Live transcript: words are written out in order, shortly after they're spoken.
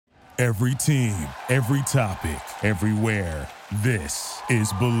Every team, every topic, everywhere. This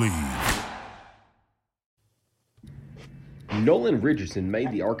is Believe. Nolan Richardson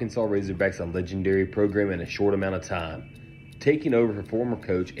made the Arkansas Razorbacks a legendary program in a short amount of time, taking over for former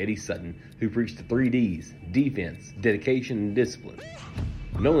coach Eddie Sutton, who preached the 3 Ds: defense, dedication, and discipline.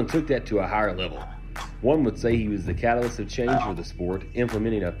 Nolan took that to a higher level. One would say he was the catalyst of change for the sport,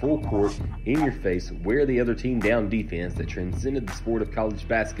 implementing a full-court, in-your-face, wear-the-other-team-down defense that transcended the sport of college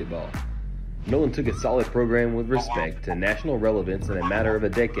basketball. Nolan took a solid program with respect to national relevance in a matter of a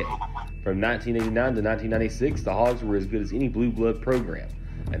decade. From 1989 to 1996, the Hogs were as good as any blue blood program.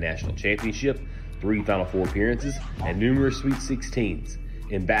 A national championship, 3 Final Four appearances, and numerous Sweet 16s.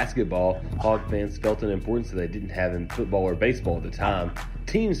 In basketball, Hog fans felt an importance that they didn't have in football or baseball at the time.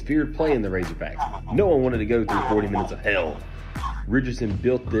 Teams feared playing the Razorbacks. No one wanted to go through 40 minutes of hell. Richardson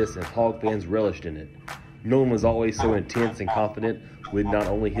built this and Hog fans relished in it. Nolan was always so intense and confident with not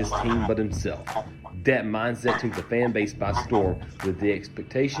only his team but himself. That mindset took the fan base by storm with the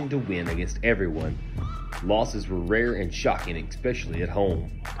expectation to win against everyone. Losses were rare and shocking, especially at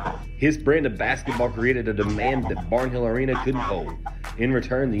home. His brand of basketball created a demand that Barnhill Arena couldn't hold. In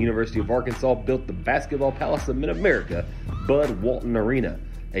return, the University of Arkansas built the basketball palace of Mid-America, Bud Walton Arena,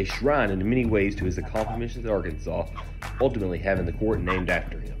 a shrine in many ways to his accomplishments at Arkansas, ultimately having the court named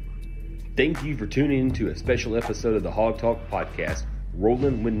after him. Thank you for tuning in to a special episode of the Hog Talk podcast,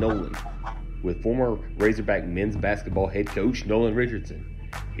 Rolling with Nolan, with former Razorback men's basketball head coach Nolan Richardson.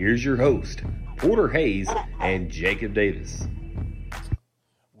 Here's your host, Porter Hayes and Jacob Davis.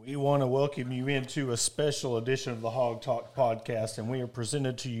 We want to welcome you into a special edition of the Hog Talk podcast, and we are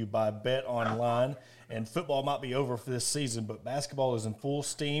presented to you by Bet Online. And football might be over for this season, but basketball is in full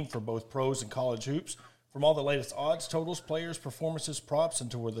steam for both pros and college hoops. From all the latest odds, totals, players, performances, props,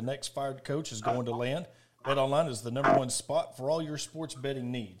 and to where the next fired coach is going to land, Bet Online is the #1 spot for all your sports betting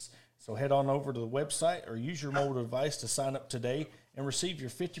needs. So head on over to the website or use your mobile device to sign up today and receive your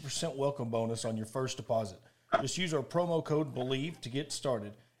 50% welcome bonus on your first deposit. Just use our promo code BELIEVE to get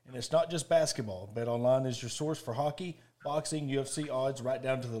started. And it's not just basketball. BetOnline is your source for hockey, boxing, UFC odds, right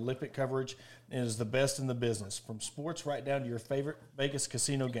down to the Olympic coverage, and is the best in the business. From sports right down to your favorite Vegas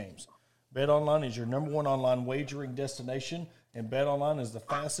casino games. BetOnline is your #1 online wagering destination, and BetOnline is the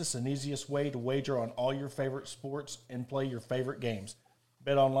fastest and easiest way to wager on all your favorite sports and play your favorite games.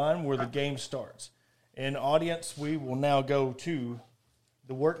 BetOnline, where the game starts. And audience, we will now go to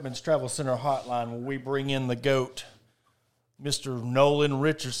the Workman's Travel Center hotline where we bring in the GOAT, Mr. Nolan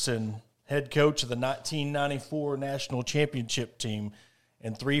Richardson, head coach of the 1994 National Championship team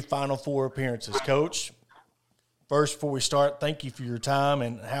and 3 Final Four appearances. Coach, first, before we start, thank you for your time,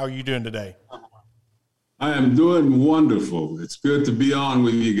 and how are you doing today? I am doing wonderful. It's good to be on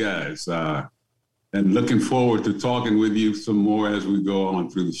with you guys, and looking forward to talking with you some more as we go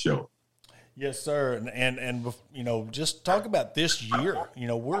on through the show. Yes, sir. And you know, just talk about this year. You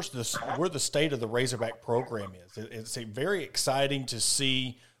know, where the state of the Razorback program is. It's very exciting to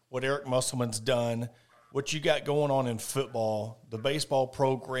see what Eric Musselman's done, what you got going on in football, the baseball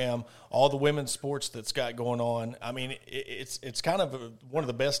program, all the women's sports that's got going on. I mean, it's kind of one of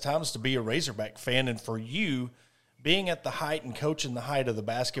the best times to be a Razorback fan, and for you, being at the height and coaching the height of the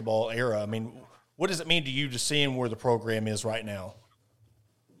basketball era. I mean, what does it mean to you just seeing where the program is right now?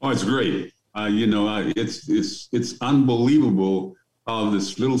 Oh, it's great. It's unbelievable how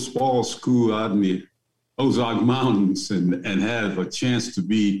this little small school out in the Ozark Mountains and have a chance to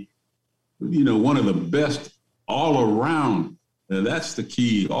be, one of the best all around. That's the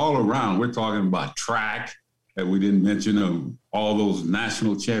key, all around. We're talking about track that we didn't mention, all those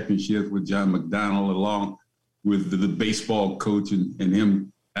national championships with John McDonald, along with the baseball coach and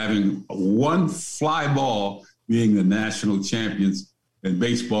him having one fly ball being the national champions in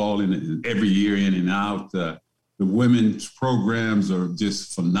baseball and every year in and out. The women's programs are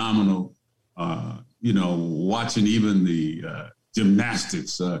just phenomenal. Watching even the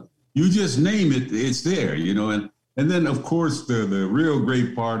gymnastics, you just name it, it's there, and then of course the real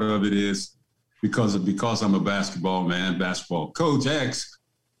great part of it is because I'm a basketball man, basketball coach,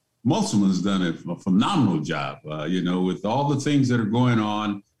 Musselman's done a phenomenal job, with all the things that are going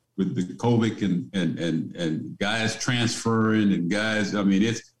on with the COVID and guys transferring and guys. I mean,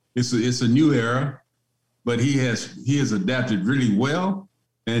 it's a new era, but he has adapted really well,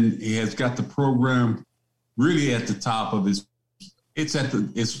 and he has got the program really at the top of his.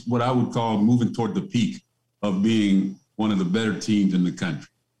 It's what I would call moving toward the peak of being one of the better teams in the country.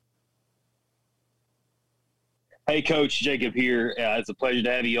 Hey, Coach, Jacob here. It's a pleasure to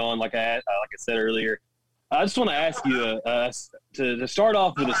have you on. Like I said earlier, I just want to ask you to start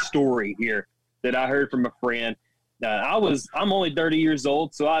off with a story here that I heard from a friend. I'm only 30 years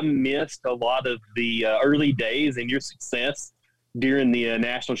old, so I missed a lot of the early days and your success during the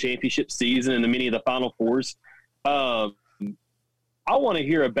national championship season and many of the Final Fours. I want to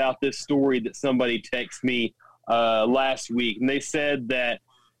hear about this story that somebody texted me last week, and they said that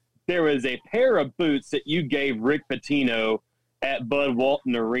there was a pair of boots that you gave Rick Pitino at Bud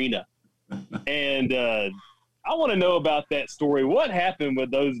Walton Arena. And I want to know about that story. What happened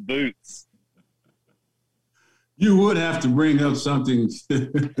with those boots? You would have to bring up something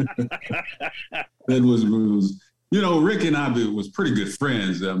that was Rick and I was pretty good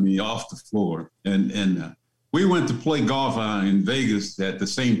friends. I mean, off the floor. And we went to play golf in Vegas at the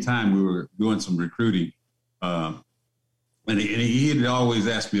same time we were doing some recruiting. And he had always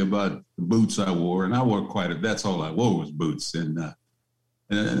asked me about the boots I wore, and I wore that's all I wore was boots. And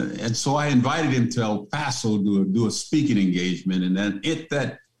so I invited him to El Paso to do a speaking engagement. And then at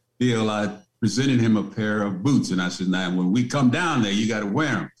that deal, I presented him a pair of boots. And I said, now, when we come down there, you got to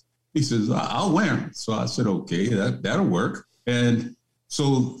wear them. He says, I'll wear them. So I said, okay, that'll work. And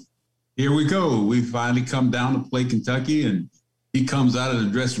so here we go. We finally come down to play Kentucky, and he comes out of the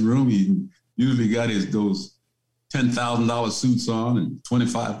dressing room. He usually got those $10,000 suits on and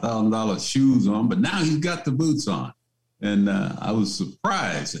 $25,000 shoes on, but now he's got the boots on. And I was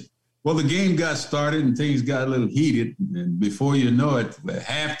surprised. Well, the game got started and things got a little heated. And before you know it,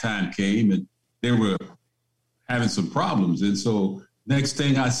 halftime came and they were having some problems. And so next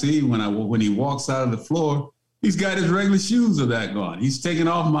thing I see when he walks out of the floor, he's got his regular shoes back on. He's taking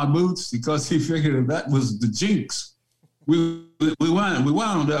off my boots because he figured that was the jinx. We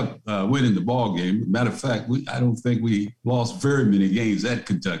wound up winning the ball game. Matter of fact, I don't think we lost very many games at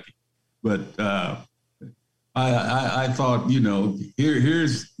Kentucky. But I thought,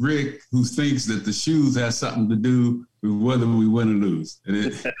 here's Rick, who thinks that the shoes has something to do with whether we win or lose.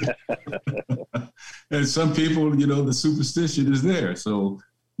 And some people, the superstition is there. So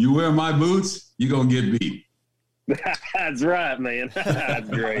you wear my boots, you're going to get beat. That's right, man. That's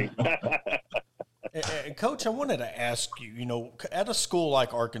great. Coach, I wanted to ask you, at a school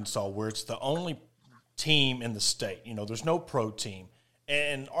like Arkansas, where it's the only team in the state, there's no pro team,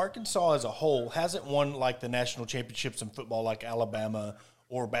 and Arkansas as a whole hasn't won like the national championships in football like Alabama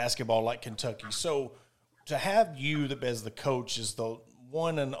or basketball like Kentucky. So to have you as the coach is the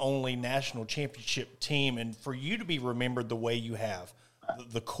one and only national championship team, and for you to be remembered the way you have,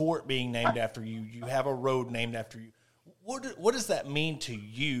 the court being named after you, you have a road named after you. What does that mean to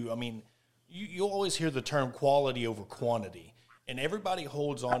you? I mean, you always hear the term quality over quantity, and everybody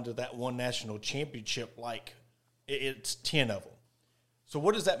holds on to that one national championship like it's 10 of them. So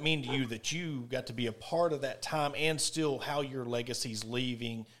what does that mean to you that you got to be a part of that time and still how your legacy's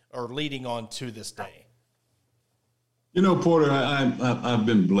leading on to this day? Porter, I've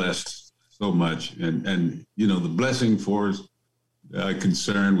been blessed so much, and the blessing for us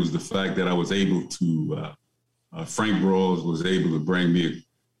concerned was the fact that I was able to, Frank Broyles was able to bring me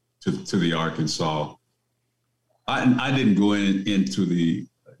to the Arkansas. I didn't go into the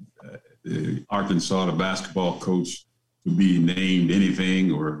Arkansas, the basketball coach, to be named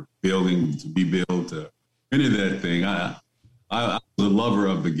anything or building to be built, any of that thing. I was a lover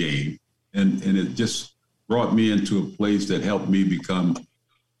of the game, and it just brought me into a place that helped me become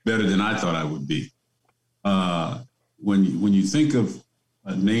better than I thought I would be. When you think of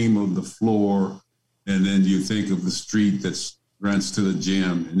a name of the floor, and then you think of the street that runs to the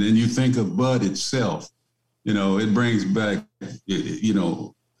gym, and then you think of Bud itself, it brings back,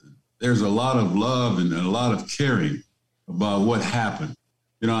 there's a lot of love and a lot of caring about what happened.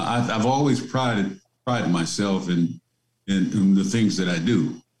 I've always prided myself in the things that I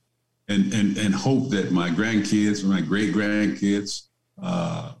do, and hope that my grandkids, my great grandkids,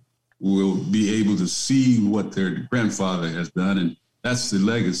 will be able to see what their grandfather has done, and that's the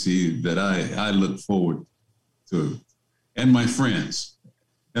legacy that I look forward to, and my friends,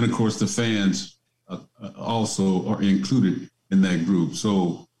 and of course the fans also are included in that group.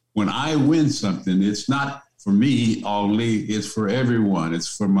 So when I win something, it's not for me only, it's for everyone.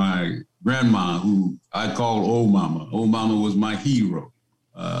 It's for my grandma, who I call Old Mama. Old Mama was my hero.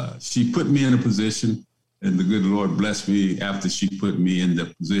 She put me in a position, and the good Lord blessed me after she put me in the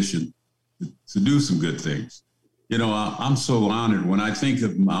position to do some good things. I'm so honored when I think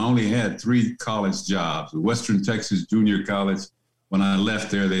of, I only had 3 college jobs. Western Texas Junior College, when I left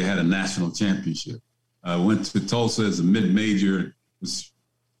there, they had a national championship. I went to Tulsa as a mid-major.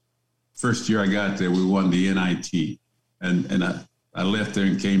 First year I got there, we won the NIT. And I left there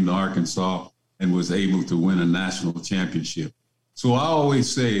and came to Arkansas and was able to win a national championship. So I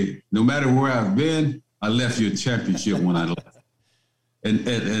always say, no matter where I've been, I left you a championship when I left. And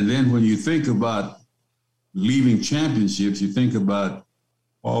then when you think about leaving championships, you think about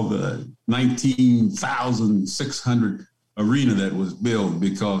all the 19,600 arena that was built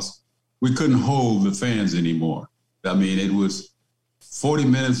because we couldn't hold the fans anymore. I mean, it was 40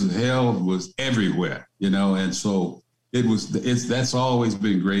 minutes of hell was everywhere, and so that's always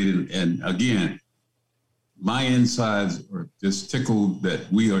been great. And again, my insides are just tickled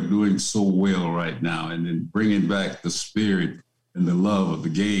that we are doing so well right now, and then bringing back the spirit and the love of the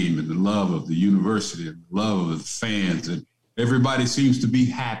game and the love of the university and the love of the fans. And everybody seems to be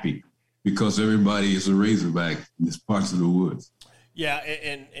happy because everybody is a Razorback in this parts of the woods. Yeah,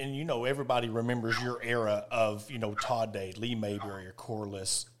 and everybody remembers your era of, Todd Day, Lee Mayberry,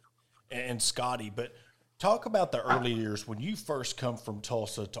 Corliss, and Scotty. But talk about the early years when you first come from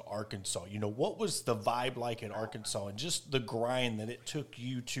Tulsa to Arkansas. What was the vibe like in Arkansas and just the grind that it took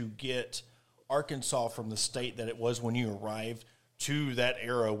you to get Arkansas from the state that it was when you arrived to that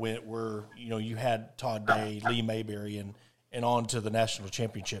era where you had Todd Day, Lee Mayberry, and on to the national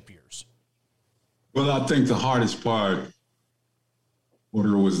championship years? Well, I think the hardest part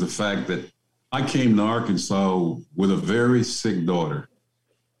was the fact that I came to Arkansas with a very sick daughter.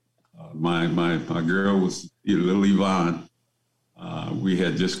 My girl was little Yvonne. We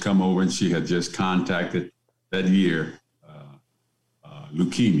had just come over and she had just contacted that year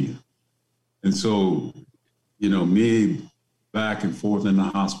leukemia. And so, me back and forth in the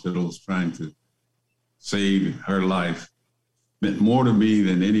hospitals trying to save her life meant more to me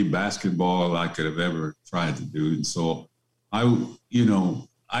than any basketball I could have ever tried to do. And so I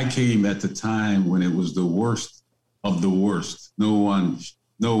came at the time when it was the worst of the worst. No one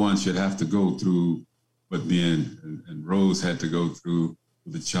should have to go through what then and Rose had to go through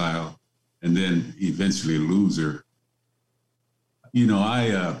with the child and then eventually lose her.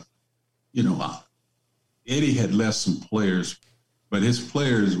 Eddie had left some players, but his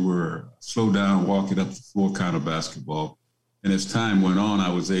players were slow down, walking up the floor kind of basketball. And as time went on,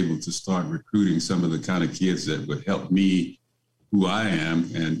 I was able to start recruiting some of the kind of kids that would help me, who I am,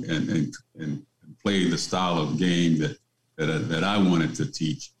 and play the style of game that I wanted to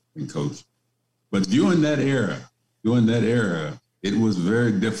teach and coach. But during that era, it was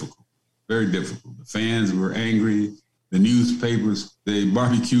very difficult, very difficult. The fans were angry. The newspapers, they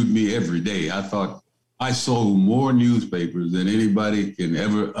barbecued me every day. I thought I sold more newspapers than anybody can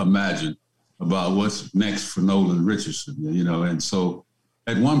ever imagine about what's next for Nolan Richardson, And so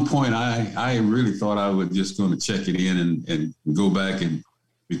at one point, I really thought I was just going to check it in and go back and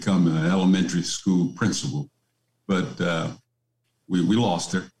become an elementary school principal. But we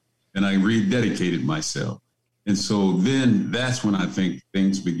lost her, and I rededicated myself. And so then that's when I think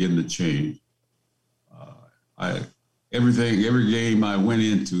things begin to change. Every game I went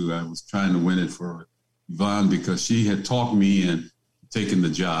into, I was trying to win it for Yvonne because she had talked me in taking the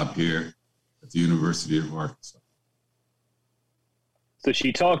job here at the University of Arkansas. So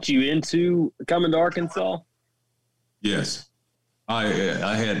she talked you into coming to Arkansas? Yes. I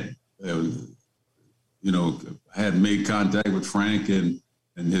had, had made contact with Frank and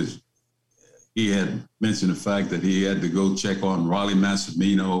he had mentioned the fact that he had to go check on Raleigh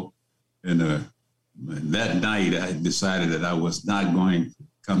Massimino. And that night I decided that I was not going to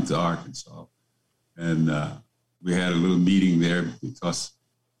come to Arkansas. And we had a little meeting there because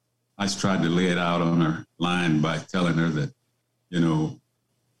I tried to lay it out on her line by telling her that,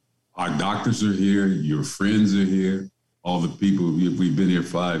 our doctors are here, your friends are here, all the people, we've been here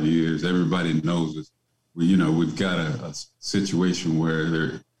 5 years, everybody knows us. We've got a situation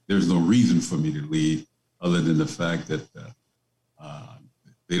where there's no reason for me to leave other than the fact that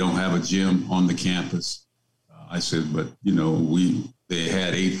they don't have a gym on the campus. I said, but, they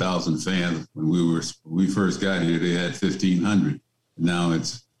had 8,000 fans when we first got here, they had 1,500. Now they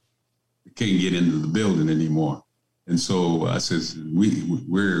can't get into the building anymore. And so I says,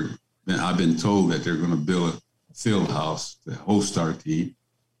 I've been told that they're going to build a field house to host our team,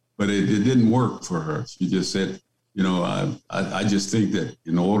 but it didn't work for her. She just said, I just think that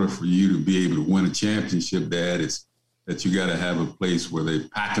in order for you to be able to win a championship, Dad, it's that you got to have a place where they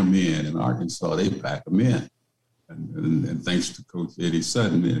pack them in. In Arkansas, they pack them in. And thanks to Coach Eddie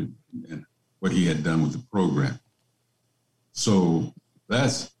Sutton and what he had done with the program. So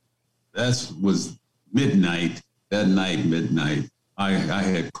that was midnight. That night, midnight, I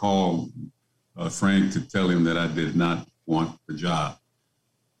had called Frank to tell him that I did not want the job.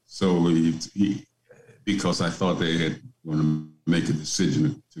 So he because I thought they had going to make a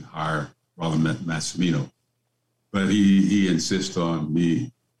decision to hire Raleigh Massimino. But he insists on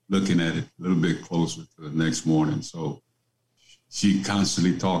me looking at it a little bit closer to the next morning. So she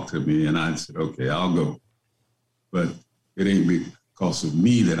constantly talked to me, and I said, okay, I'll go. But it ain't because of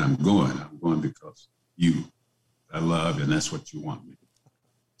me that I'm going. I'm going because you. I love, and that's what you want me.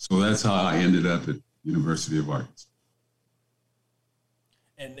 So that's how I ended up at University of Arkansas.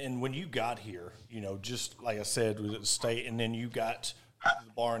 And when you got here, just like I said, was at the state, and then you got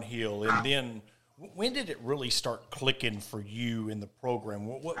the Barn Hill, and then when did it really start clicking for you in the program?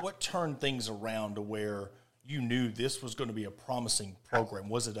 What turned things around to where you knew this was going to be a promising program?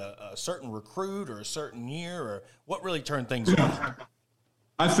 Was it a certain recruit or a certain year, or what really turned things around?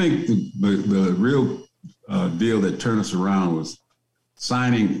 I think the real deal that turned us around was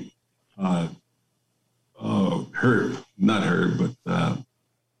signing my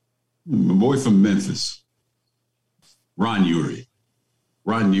boy from Memphis, Ron Urey.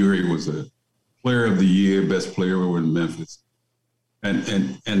 Ron Urey was a player of the year, best player over in Memphis.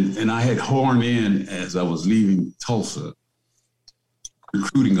 And I had horned in as I was leaving Tulsa,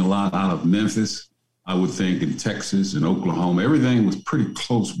 recruiting a lot out of Memphis, I would think, in Texas and Oklahoma. Everything was pretty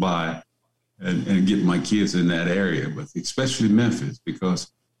close by and getting my kids in that area, but especially Memphis,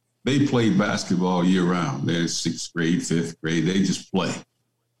 because they played basketball year round. They're 6th grade, 5th grade, they just play.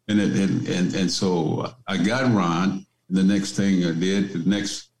 And so I got Ron. And the next thing I did, the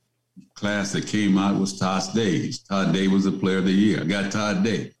next class that came out was Todd Day. Todd Day was the player of the year. I got Todd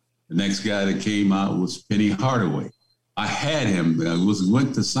Day. The next guy that came out was Penny Hardaway. I had him. I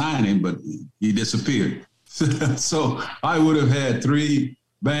went to sign him, but he disappeared. So I would have had 3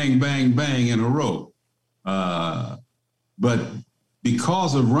 bang, bang, bang in a row. But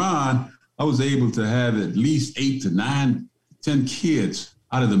because of Ron, I was able to have at least 8 to 9, 10 kids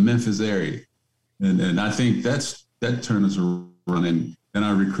out of the Memphis area. And I think that turned us around. And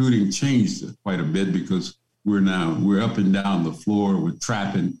our recruiting changed quite a bit because we're up and down the floor. We're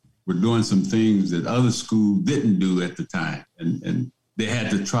trapping. We're doing some things that other schools didn't do at the time. And they had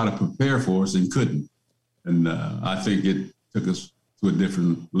to try to prepare for us and couldn't. And I think it took us to a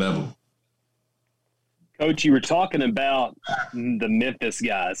different level. Coach, you were talking about the Memphis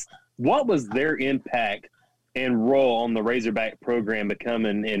guys. What was their impact and role on the Razorback program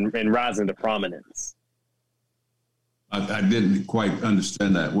becoming and rising to prominence? I didn't quite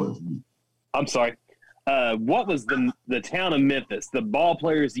understand that. I'm sorry. What was the town of Memphis, the ball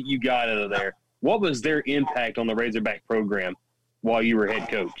players that you got out of there, what was their impact on the Razorback program while you were head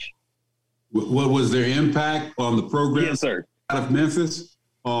coach? What was their impact on the program? Yes, sir. Out of Memphis?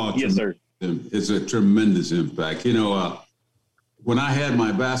 Oh, yes, sir. It's a tremendous impact. When I had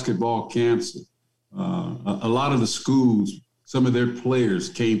my basketball camps, a lot of the schools, some of their players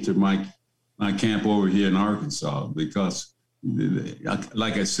came to my camp over here in Arkansas because,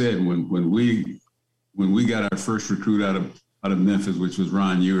 like I said, when we got our first recruit out of Memphis, which was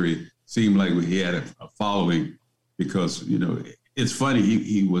Ron Urey, seemed like he had a following because it's funny,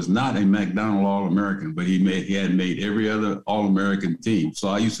 he was not a McDonald All-American, but he had made every other All-American team. So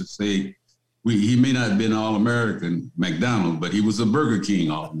I used to say he may not have been All-American McDonald, but he was a Burger King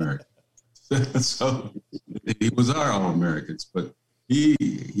All-American. So he was our All-Americans, but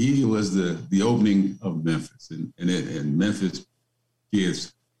he was the opening of Memphis, and Memphis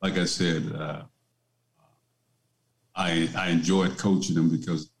kids, like I said, I enjoyed coaching them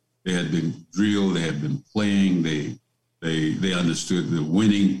because they had been drilled, they had been playing, they understood the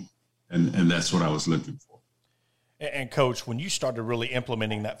winning, and that's what I was looking for. And Coach, when you started really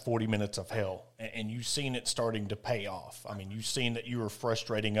implementing that 40 minutes of hell, and you've seen it starting to pay off, I mean, you've seen that you were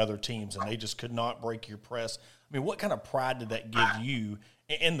frustrating other teams and they just could not break your press. I mean, what kind of pride did that give you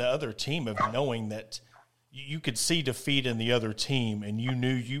and the other team of knowing that you could see defeat in the other team and you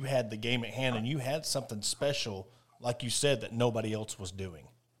knew you had the game at hand and you had something special, like you said, that nobody else was doing?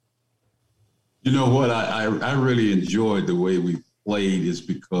 You know what? I really enjoyed the way we played is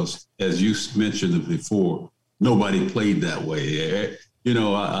because, as you mentioned it before, nobody played that way.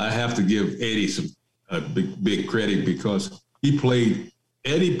 I have to give Eddie some big credit because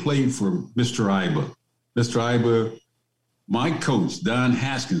Eddie played for Mr. Iba. Mr. Iba, my coach, Don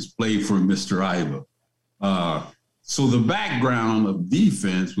Haskins, played for Mr. Iba. So the background of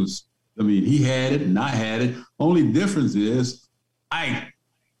defense was, he had it and I had it. Only difference is I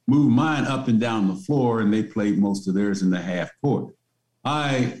moved mine up and down the floor and they played most of theirs in the half court.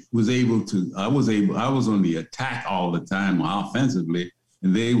 I was on the attack all the time offensively,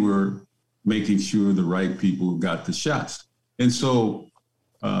 and they were making sure the right people got the shots. And so,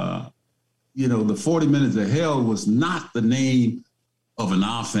 the 40 minutes of hell was not the name of an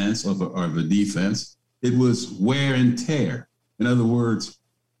offense or of a defense. It was wear and tear. In other words,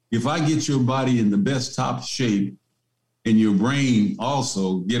 if I get your body in the best top shape and your brain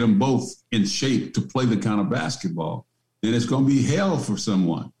also get them both in shape to play the kind of basketball, then it's going to be hell for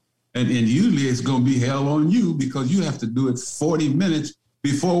someone. And usually it's going to be hell on you because you have to do it 40 minutes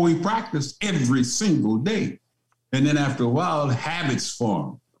before we practice every single day. And then after a while, habits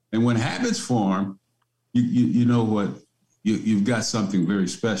form. And when habits form, you know what, you've got something very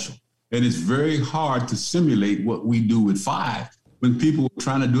special. And it's very hard to simulate what we do with 5 when people were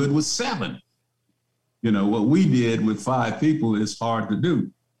trying to do it with 7. You know, what we did with 5 people is hard to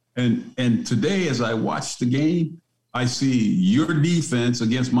do. And today, as I watch the game, I see your defense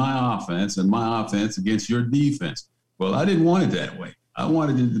against my offense and my offense against your defense. Well, I didn't want it that way. I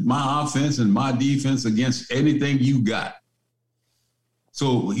wanted my offense and my defense against anything you got.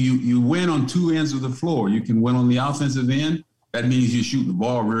 So you win on 2 ends of the floor. You can win on the offensive end. That means you shoot the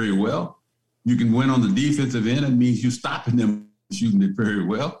ball very well. You can win on the defensive end. That means you're stopping them shooting it very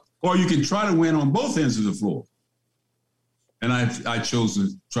well. Or you can try to win on both ends of the floor. And I chose to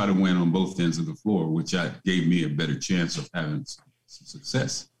try to win on both ends of the floor, which gave me a better chance of having some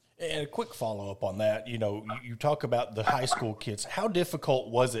success. And a quick follow-up on that, you know, you talk about the high school kids. How difficult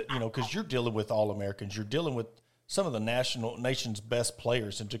was it, you know, because you're dealing with All-Americans, you're dealing with some of the nation's best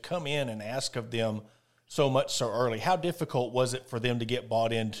players, and to come in and ask of them so much so early, how difficult was it for them to get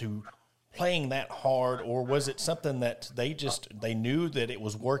bought into playing that hard, or was it something that they knew that it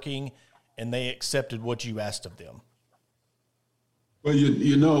was working and they accepted what you asked of them? Well,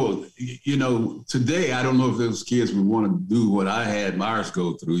 you know, today, I don't know if those kids would want to do what I had Myers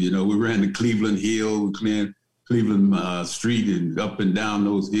go through. You know, we ran the Cleveland Hill, we cleaned Cleveland Street and up and down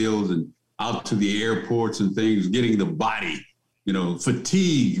those hills and out to the airports and things, getting the body. You know,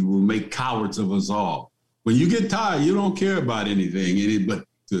 fatigue will make cowards of us all. When you get tired, you don't care about anything but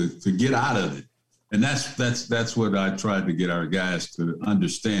to get out of it. And that's what I tried to get our guys to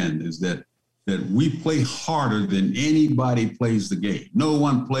understand, is that we play harder than anybody plays the game. No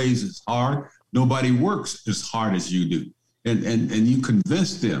one plays as hard. Nobody works as hard as you do. And you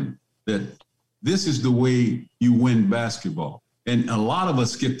convince them that this is the way you win basketball. And a lot of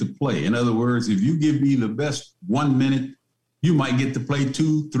us get to play. In other words, if you give me the best 1 minute, you might get to play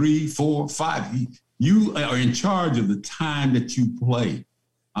 2, 3, 4, 5. You are in charge of the time that you play.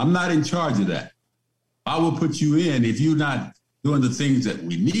 I'm not in charge of that. I will put you in. If you're not doing the things that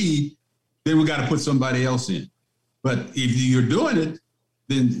we need, then we got to put somebody else in. But if you're doing it,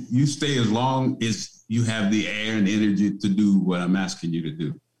 then you stay as long as you have the air and energy to do what I'm asking you to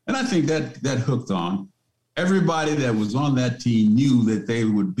do. And I think that hooked on. Everybody that was on that team knew that they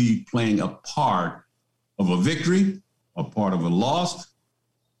would be playing a part of a victory, a part of a loss.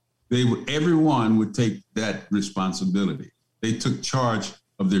 Everyone would take that responsibility. They took charge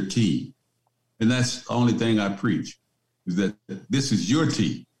of their team. And that's the only thing I preach, is that this is your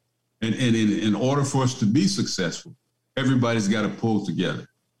team. And in order for us to be successful, everybody's got to pull together.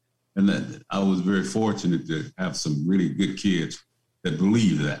 And that I was very fortunate to have some really good kids that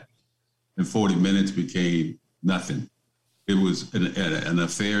believed that. And 40 minutes became nothing. It was an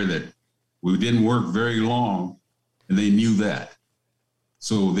affair that we didn't work very long, and they knew that.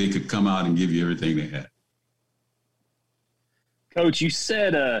 So they could come out and give you everything they had. Coach, you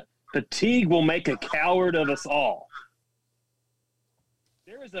said fatigue will make a coward of us all.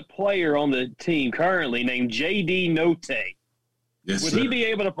 There is a player on the team currently named J.D. Note. Yes, Would sir. he be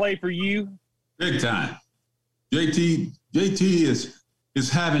able to play for you? Big time. JT is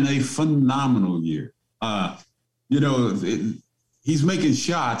having a phenomenal year. He's making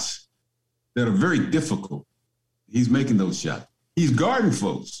shots that are very difficult. He's making those shots. He's guarding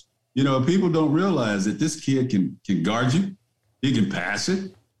folks. You know, people don't realize that this kid can guard you. He can pass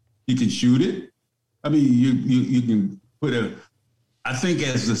it. He can shoot it. I mean, you can put I think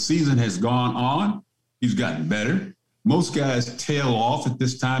as the season has gone on, he's gotten better. Most guys tail off at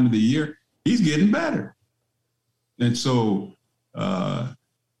this time of the year. He's getting better. And so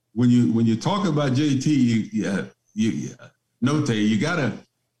when you talk about JT, Note, you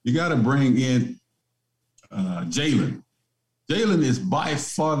gotta bring in Jalen. Jalen is by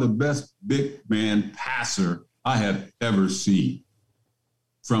far the best big man passer I have ever seen,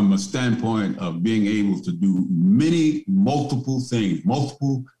 from a standpoint of being able to do multiple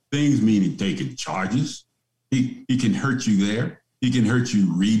things, meaning taking charges. He can hurt you there. He can hurt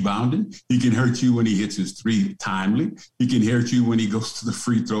you rebounding. He can hurt you when he hits his three timely. He can hurt you when he goes to the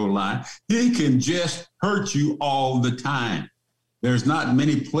free throw line. He can just hurt you all the time. There's not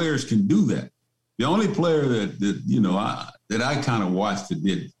many players can do that. The only player that I kind of watched that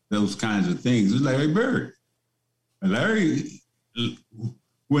did those kinds of things is Larry Bird. And Larry,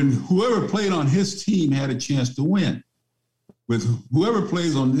 when whoever played on his team had a chance to win. With whoever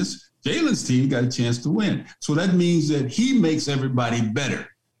plays on Jalen's team got a chance to win. So that means that he makes everybody better.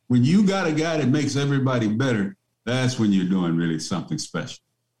 When you got a guy that makes everybody better, that's when you're doing really something special.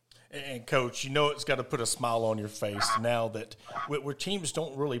 And, Coach, it's got to put a smile on your face now that where teams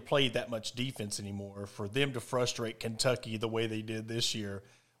don't really play that much defense anymore, for them to frustrate Kentucky the way they did this year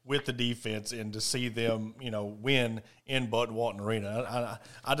with the defense and to see them, win in Bud Walton Arena.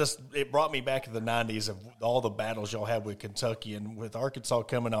 It brought me back to the 90s of all the battles y'all had with Kentucky, and with Arkansas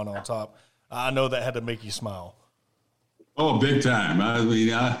coming out on top, I know that had to make you smile. Oh, big time. I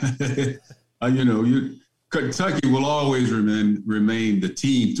mean, Kentucky will always remain the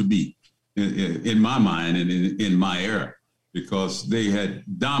team to beat in my mind and in my era, because they had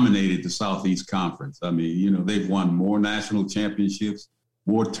dominated the Southeast Conference. I mean, they've won more national championships,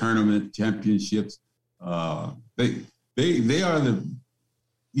 more tournament championships. They are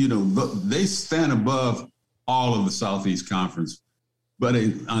they stand above all of the Southeast Conference, but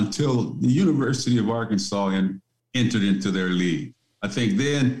until the University of Arkansas entered into their league, I think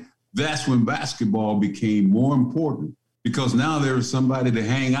then that's when basketball became more important, because now there was somebody to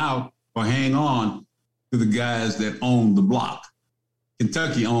hang out or hang on to the guys that owned the block.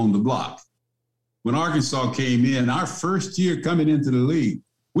 Kentucky owned the block. When Arkansas came in, our first year coming into the league,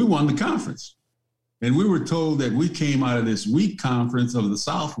 we won the conference. And we were told that we came out of this weak conference of the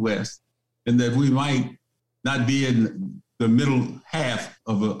Southwest and that we might not be in the middle half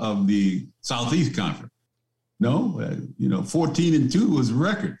of the Southeast Conference. No, 14-2 was a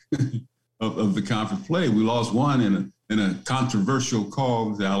record of the conference play. We lost one in a controversial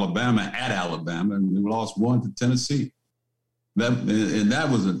call to Alabama at Alabama, and we lost one to Tennessee. That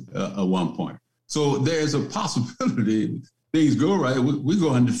was a 1 point. So there's a possibility if things go right, we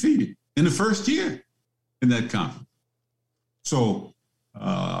go undefeated in the first year in that conference. So,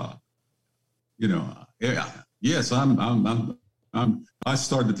 yes, I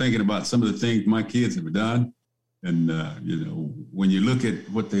started thinking about some of the things my kids have done. And, when you look at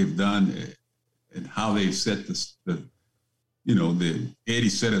what they've done and how they've set Eddie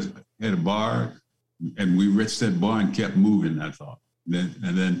had a bar, and we reached that bar and kept moving, I thought. And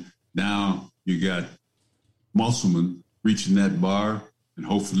then now you got Musselman reaching that bar, and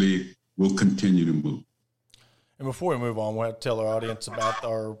hopefully we'll continue to move. And before we move on, we'll have to tell our audience about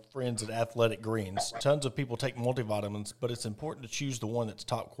our friends at Athletic Greens. Tons of people take multivitamins, but it's important to choose the one that's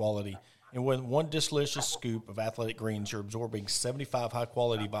top quality. And with one delicious scoop of Athletic Greens, you're absorbing 75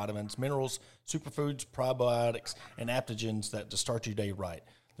 high-quality vitamins, minerals, superfoods, probiotics, and adaptogens that to start your day right.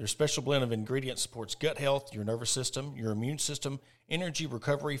 Their special blend of ingredients supports gut health, your nervous system, your immune system, energy,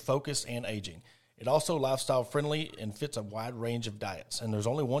 recovery, focus, and aging. It also lifestyle-friendly and fits a wide range of diets. And there's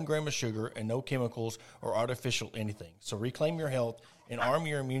only 1 gram of sugar and no chemicals or artificial anything. So reclaim your health and arm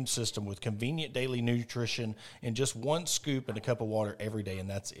your immune system with convenient daily nutrition in just 1 scoop in a cup of water every day, and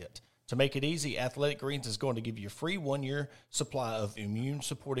that's it. To make it easy, Athletic Greens is going to give you a free 1-year supply of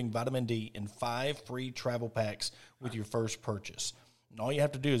immune-supporting vitamin D and 5 free travel packs with your first purchase. And all you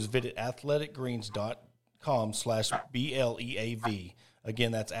have to do is visit athleticgreens.com/BLEAV.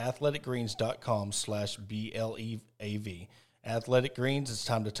 Again, that's athleticgreens.com/BLEAV. Athletic Greens, it's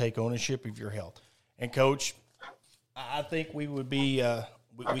time to take ownership of your health. And, Coach, I think we would be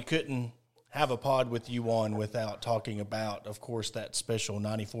we couldn't have a pod with you on without talking about, of course, that special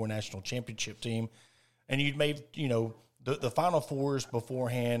 94 national championship team. And you'd made, the Final Fours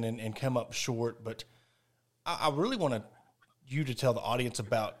beforehand and come up short. But I really want you to tell the audience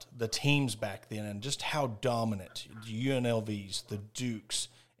about the teams back then and just how dominant the UNLVs, the Dukes,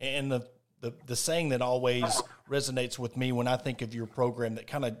 and the saying that always resonates with me when I think of your program that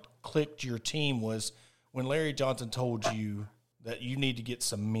kind of clicked your team was when Larry Johnson told you that you need to get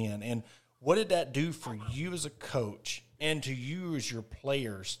some men. And what did that do for you as a coach and to you as your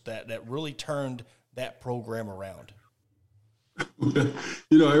players that really turned that program around?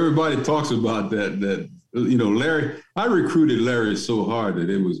 Everybody talks about that, Larry, I recruited Larry so hard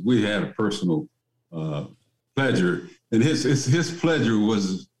that we had a personal pleasure. And his pleasure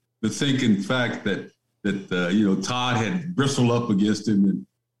was the thinking fact that Todd had bristled up against him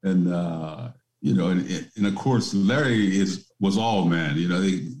and of course, Larry was all man,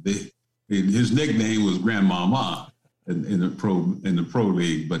 his nickname was Grandmama in the pro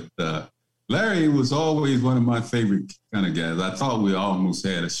league, but Larry was always one of my favorite kind of guys. I thought we almost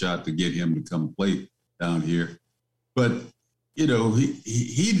had a shot to get him to come play down here, but he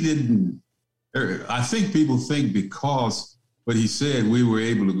didn't. I think people think because what he said, we were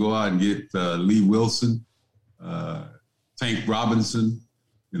able to go out and get Lee Wilson, Tank Robinson,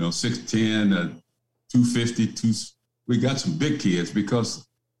 6'10", 250, we got some big kids because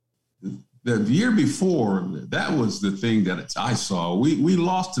the year before, that was the thing that I saw. We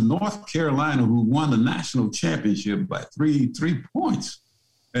lost to North Carolina, who won the national championship by three points.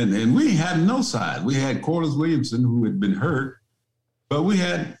 And we had no side. We had Corliss Williamson, who had been hurt, but we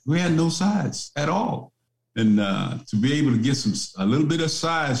had no size at all. And to be able to get a little bit of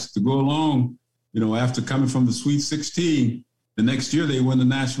size to go along, after coming from the Sweet 16, the next year they won the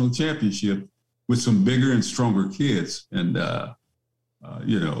national championship with some bigger and stronger kids. And,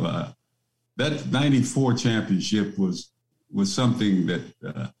 that 94 championship was something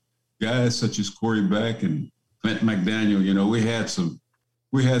that guys such as Corey Beck and Clint McDaniel,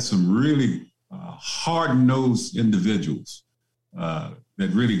 we had some really hard-nosed individuals that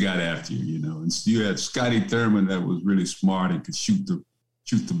really got after you, And so you had Scotty Thurman that was really smart and could shoot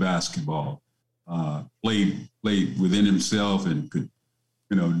the basketball, played within himself and could,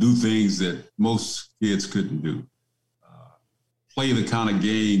 do things that most kids couldn't do. Play the kind of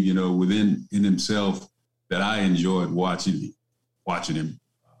game, within himself that I enjoyed watching him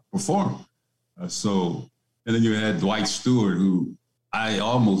perform. And then you had Dwight Stewart, who I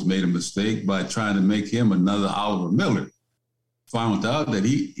almost made a mistake by trying to make him another Oliver Miller. Found out that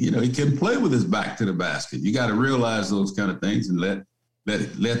he can play with his back to the basket. You got to realize those kind of things and let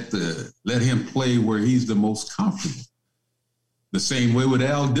him play where he's the most comfortable. The same way with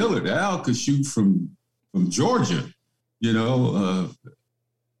Al Dillard. Al could shoot from Georgia,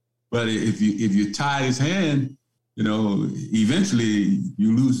 but if you tie his hand, eventually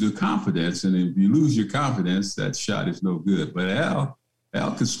you lose your confidence. And if you lose your confidence, that shot is no good. But Al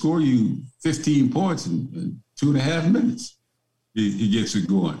could score you 15 points in 2.5 minutes. He gets it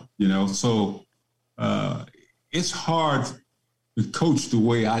going, So it's hard to coach the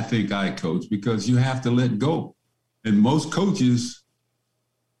way I think I coach because you have to let go. And most coaches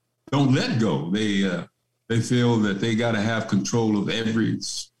don't let go. They feel that they got to have control of every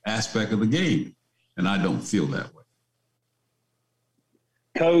aspect of the game. And I don't feel that way.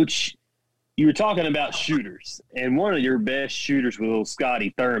 Coach, you were talking about shooters, and one of your best shooters was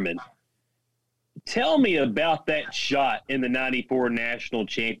Scotty Thurman. Tell me about that shot in the 94 national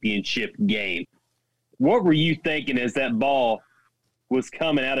championship game. What were you thinking as that ball was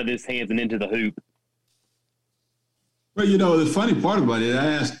coming out of his hands and into the hoop? Well, the funny part about it,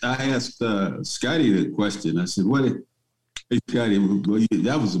 I asked Scotty the question. I said, hey, Scotty,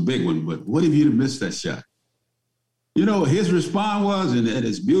 that was a big one, but what if you'd have missed that shot? His response was, and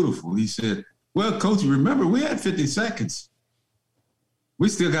it's beautiful. He said, well, Coach, remember, we had 50 seconds. We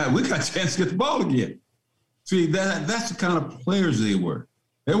got a chance to get the ball again. See, that's the kind of players they were.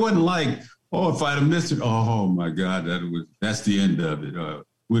 It wasn't like, if I'd have missed it, oh my God, that's the end of it.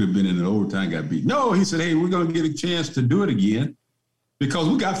 Would have been in an overtime, got beat. No, he said, hey, we're going to get a chance to do it again because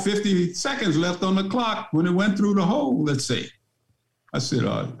we got 50 seconds left on the clock when it went through the hole, let's say. I said,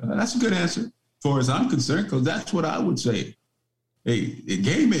 that's a good answer as far as I'm concerned, because that's what I would say. Hey, the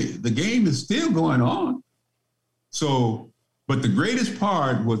game is still going on. So, but the greatest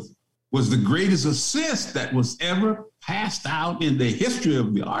part was the greatest assist that was ever passed out in the history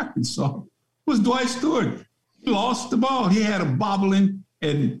of the Arkansas was Dwight Stewart. He lost the ball. He had a bobbling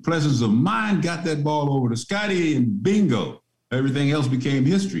and presence of mind, got that ball over to Scotty, and bingo, everything else became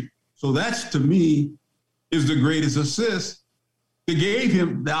history. So that's, to me, is the greatest assist that gave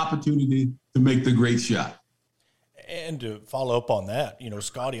him the opportunity to make the great shot. And to follow up on that,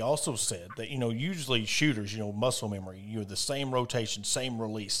 Scotty also said that, usually shooters, muscle memory, the same rotation, same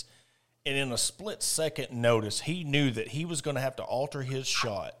release. And in a split-second notice, he knew that he was going to have to alter his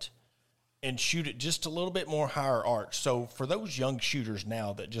shot and shoot it just a little bit more higher arch. So for those young shooters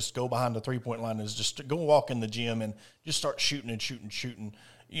now that just go behind the three-point line is just go walk in the gym and just start shooting,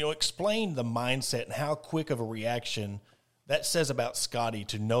 explain the mindset and how quick of a reaction that says about Scotty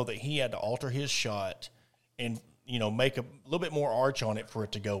to know that he had to alter his shot and, make a little bit more arch on it for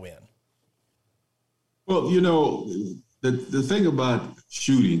it to go in. Well, the thing about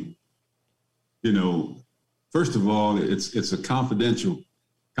shooting, first of all, it's a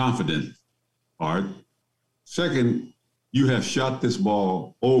confident art. Second, you have shot this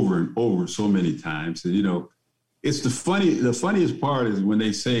ball over and over so many times. And, it's the funniest part is when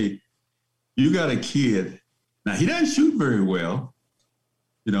they say, you got a kid. Now, he doesn't shoot very well,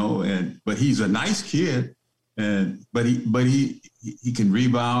 but he's a nice kid. But he can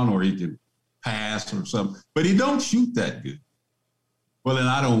rebound or he can pass or something. But he don't shoot that good. Well, then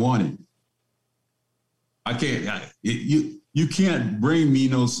I don't want him. I can't. You can't bring me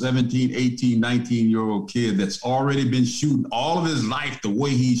no 17, 18, 19-year-old kid that's already been shooting all of his life the way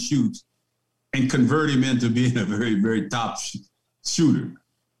he shoots and convert him into being a very, very top shooter.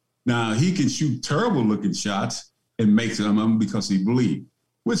 Now, he can shoot terrible-looking shots and make them because he believes.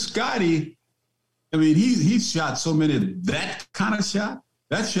 With Scotty, I mean, he shot so many of that kind of shot.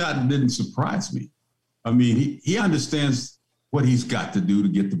 That shot didn't surprise me. I mean, he understands what he's got to do to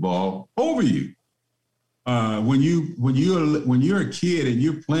get the ball over you. When you're a kid and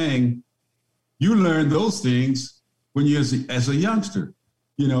you're playing, you learn those things when you're as a youngster.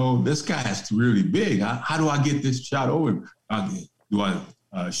 You know, this guy's really big. How do I get this shot over him? Do I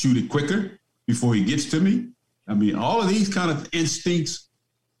shoot it quicker before he gets to me? I mean, all of these kind of instincts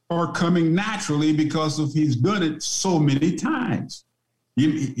are coming naturally because of he's done it so many times.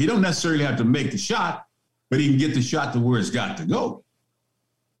 He don't necessarily have to make the shot, but he can get the shot to where it's got to go.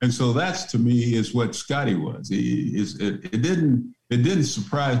 And so that's, to me, is what Scotty was. It didn't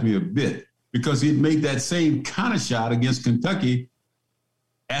surprise me a bit because he'd made that same kind of shot against Kentucky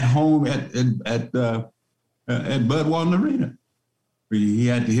at home at Bud Walton Arena. He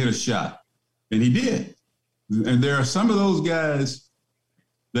had to hit a shot, and he did. And there are some of those guys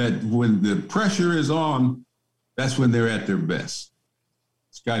that when the pressure is on, that's when they're at their best.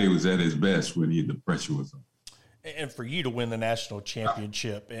 Scotty was at his best when the pressure was on. And for you to win the national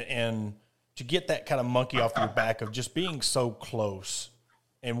championship and to get that kind of monkey off your back of just being so close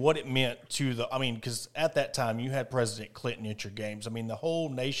and what it meant to because at that time you had President Clinton at your games. I mean, the whole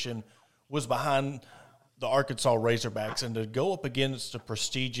nation was behind the Arkansas Razorbacks, and to go up against a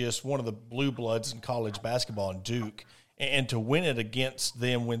prestigious, one of the blue bloods in college basketball in Duke, and to win it against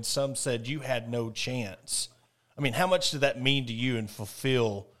them when some said you had no chance. I mean, how much did that mean to you and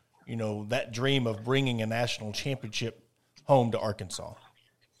fulfill, that dream of bringing a national championship home to Arkansas?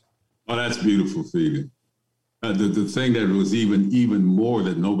 Oh, that's a beautiful feeling. The thing that was even more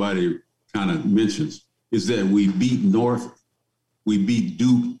that nobody kind of mentions is that we beat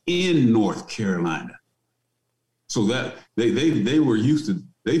Duke in North Carolina. So that they were used to,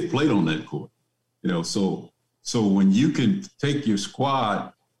 they've played on that court, so when you can take your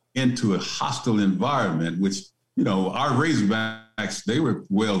squad into a hostile environment, which, our Razorbacks, they were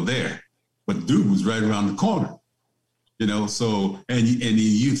well there, but Duke was right around the corner, so, and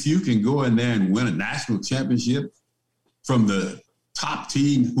if you can go in there and win a national championship from the top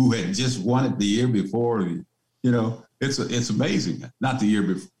team who had just won it the year before, it's amazing. Not the year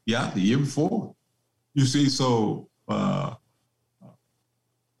before, the year before. You see, so to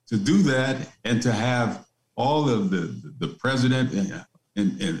do that and to have all of the president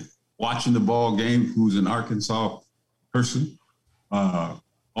and watching the ball game, who's an Arkansas person,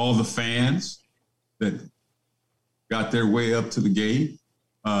 all the fans that got their way up to the game,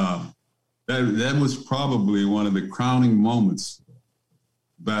 that was probably one of the crowning moments of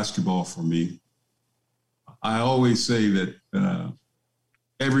basketball for me. I always say that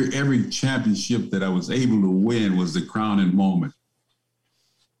every championship that I was able to win was the crowning moment.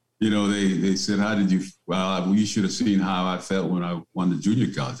 They said, how did you, well, you should have seen how I felt when I won the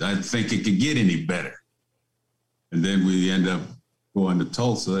junior college. I didn't think it could get any better. And then we end up going to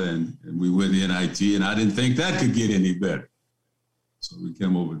Tulsa and we win the NIT, and I didn't think that could get any better. So we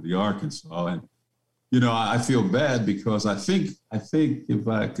came over to the Arkansas, and, I feel bad because I think if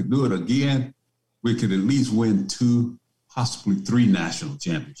I could do it again, we could at least win 2, possibly 3 national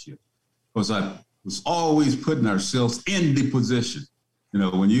championships, because I was always putting ourselves in the position.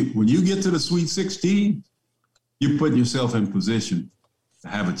 When you get to the Sweet 16, you're putting yourself in position to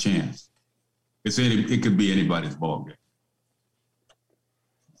have a chance. It could be anybody's ball game.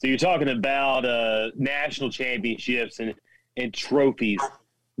 So you're talking about national championships and trophies.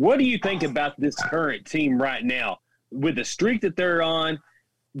 What do you think about this current team right now? With the streak that they're on,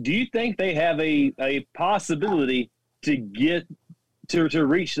 do you think they have a possibility to get to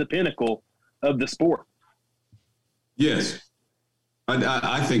reach the pinnacle of the sport? Yes,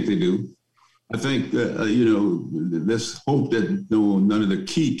 I think they do. I think let's hope that none of the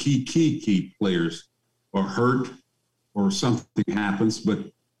key players are hurt or something happens. But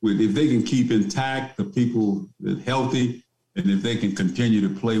if they can keep intact, the people that healthy, and if they can continue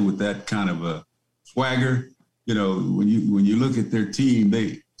to play with that kind of a swagger, when you look at their team,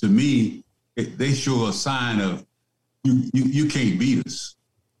 they show a sign of you can't beat us.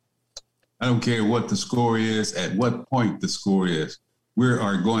 I don't care what the score is, at what point the score is. We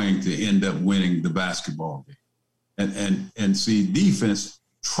are going to end up winning the basketball game. And see, defense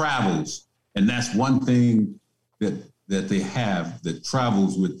travels, and that's one thing that they have that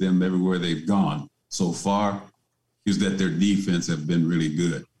travels with them everywhere they've gone so far, is that their defense have been really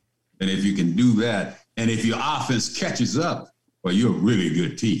good. And if you can do that, and if your offense catches up, well, you're a really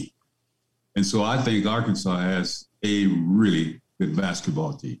good team. And so I think Arkansas has a really good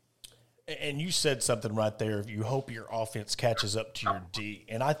basketball team. And you said something right there. You hope your offense catches up to your D.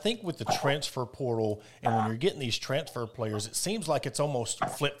 And I think with the transfer portal and when you're getting these transfer players, it seems like it's almost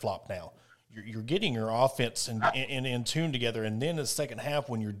flip-flop now. You're getting your offense in tune together, and then in the second half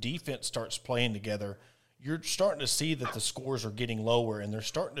when your defense starts playing together, you're starting to see that the scores are getting lower, and they're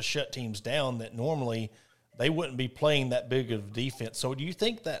starting to shut teams down that normally they wouldn't be playing that big of defense. So do you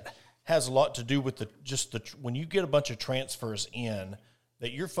think that has a lot to do with when you get a bunch of transfers in,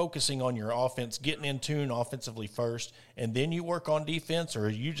 that you're focusing on your offense, getting in tune offensively first, and then you work on defense, or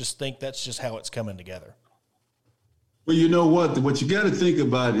you just think that's just how it's coming together? Well, you know what you got to think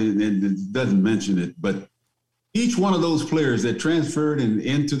about, and it doesn't mention it, but each one of those players that transferred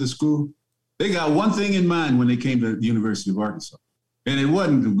into the school, they got one thing in mind when they came to the University of Arkansas, and it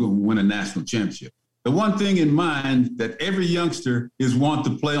wasn't to go win a national championship. The one thing in mind that every youngster is want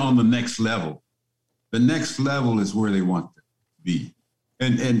to play on the next level. The next level is where they want to be.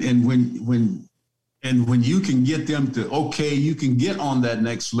 And when you can get them to, okay, you can get on that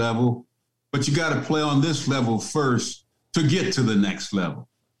next level, but you got to play on this level first to get to the next level.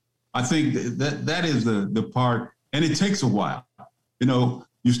 I think that is the part, and it takes a while. You know,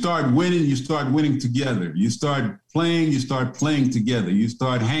 you start winning together. You start playing together. You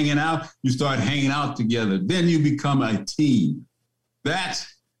start hanging out together. Then you become a team. That's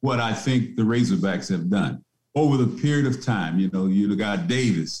what I think the Razorbacks have done over the period of time. You know, you got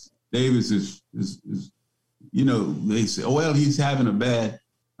Davis. Davis is you know, they say, oh, well, he's having a bad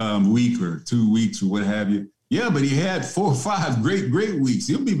week or 2 weeks or what have you. Yeah, but he had 4 or 5 great weeks.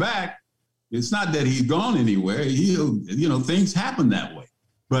 He'll be back. It's not that he's gone anywhere. Things happen that way.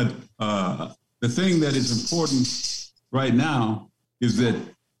 But the thing that is important right now is that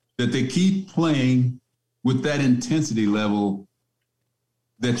they keep playing with that intensity level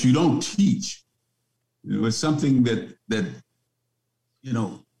that you don't teach. You know, it's something that you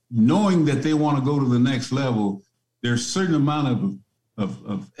know, knowing that they want to go to the next level, there's a certain amount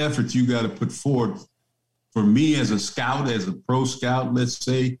of effort you got to put forward. For me as a scout, as a pro scout, let's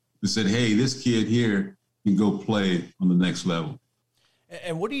say, that said, hey, this kid here can go play on the next level.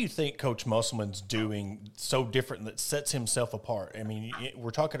 And what do you think Coach Musselman's doing so different that sets himself apart? I mean,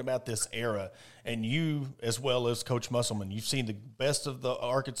 we're talking about this era, and you, as well as Coach Musselman, you've seen the best of the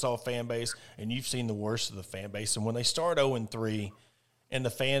Arkansas fan base, and you've seen the worst of the fan base. And when they start 0-3, and the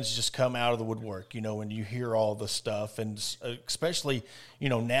fans just come out of the woodwork, you know, and you hear all the stuff, and especially, you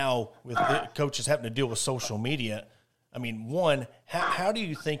know, now with the coaches having to deal with social media. I mean, one, how do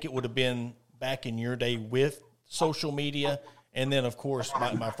you think it would have been back in your day with social media? And then, of course,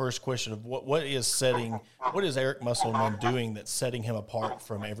 my first question of what is Eric Musselman doing that's setting him apart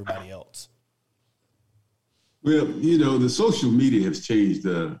from everybody else? Well, you know, the social media has changed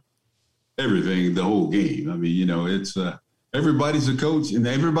everything, the whole game. I mean, you know, it's everybody's a coach, and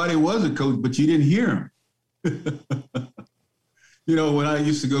everybody was a coach, but you didn't hear him. You know, when I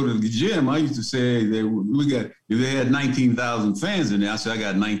used to go to the gym, I used to say if they had 19,000 fans in there, I said I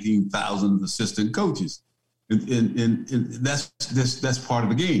got 19,000 assistant coaches. And that's part of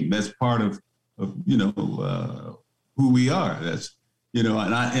the game. That's part of you know, who we are. That's, you know,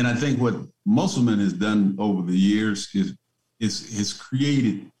 and I think what Musselman has done over the years is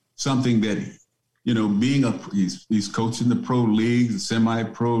created something that, you know, he's coaching the pro league, the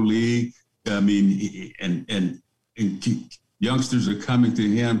semi-pro league. I mean, and youngsters are coming to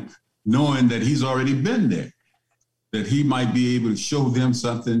him knowing that he's already been there, that he might be able to show them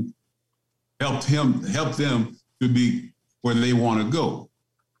something. Help them to be where they want to go.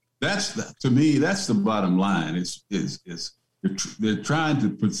 To me, that's the bottom line. They're trying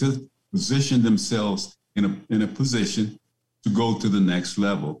to position themselves in a position to go to the next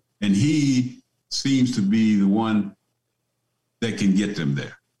level, and he seems to be the one that can get them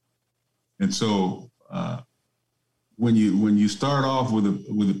there. And so, when you start off with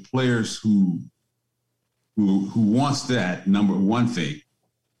the players who wants that number one thing.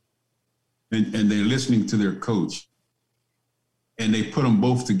 And they're listening to their coach, and they put them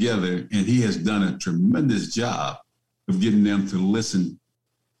both together, and he has done a tremendous job of getting them to listen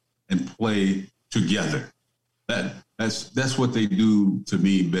and play together. That's what they do to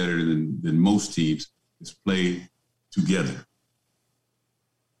me better than most teams, is play together.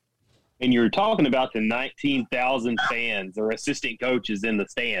 And you're talking about the 19,000 fans or assistant coaches in the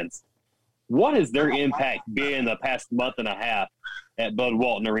stands. What has their impact been the past month and a half at Bud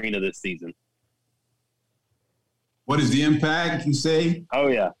Walton Arena this season? What is the impact, you say? Oh,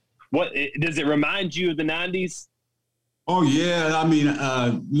 yeah. Does it remind you of the 90s? Oh, yeah. I mean,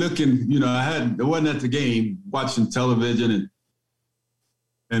 looking, you know, I wasn't at the game, watching television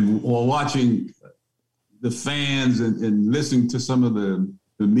and watching the fans and listening to some of the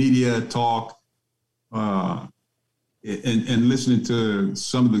media talk and listening to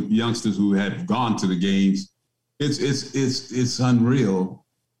some of the youngsters who had gone to the games. It's unreal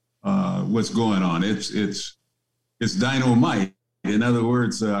what's going on. It's dynamite. In other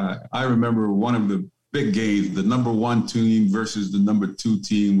words, I remember one of the big games, the number 1 team versus the number 2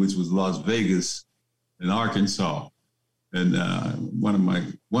 team, which was Las Vegas. in Arkansas. And one of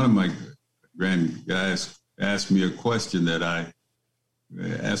my grand guys asked me a question that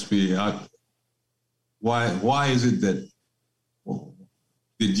asked me, why is it that,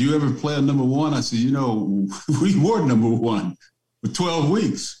 did you ever play a number one? I said, we were number one for 12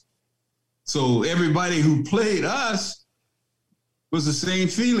 weeks. So everybody who played us was the same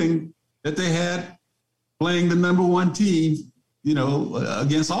feeling that they had playing the number one team,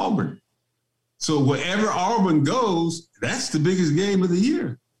 against Auburn. So wherever Auburn goes, that's the biggest game of the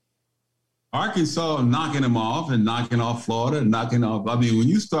year. Arkansas knocking them off and knocking off Florida and knocking off. I mean, when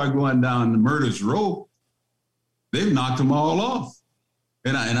you start going down the murder's rope, they've knocked them all off.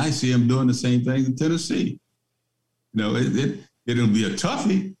 And I see them doing the same thing in Tennessee. It'll be a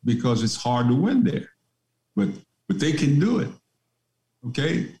toughie because it's hard to win there. But they can do it.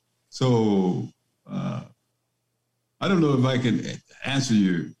 Okay? So I don't know if I can answer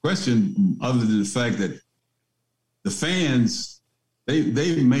your question other than the fact that the fans, they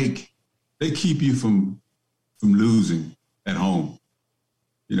keep you from losing at home.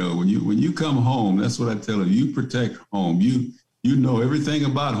 When you come home, that's what I tell them. You protect home. You know everything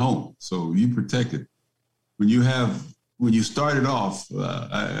about home, so you protect it. When you started off,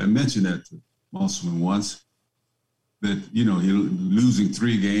 I mentioned that to Musselman once, that you're losing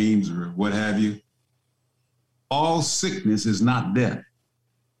 3 games or what have you. All sickness is not death.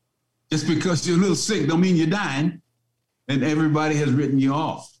 Just because you're a little sick don't mean you're dying, and everybody has written you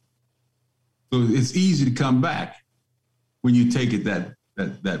off. So it's easy to come back when you take it that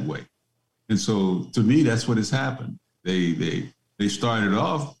way. And so to me, that's what has happened. They started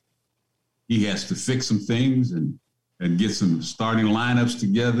off, he has to fix some things and get some starting lineups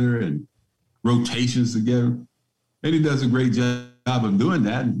together and rotations together. And he does a great job of doing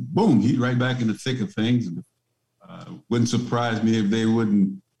that. And boom, he's right back in the thick of things. And wouldn't surprise me if they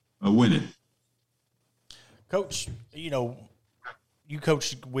wouldn't win it. Coach, you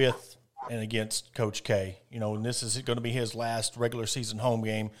coached with and against Coach K, and this is going to be his last regular season home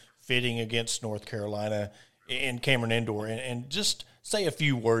game, fitting against North Carolina in Cameron Indoor. And just say a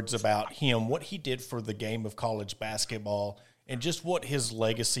few words about him, what he did for the game of college basketball, and just what his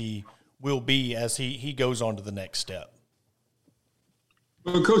legacy will be as he goes on to the next step.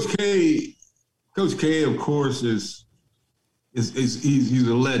 Well, Coach K, of course, he's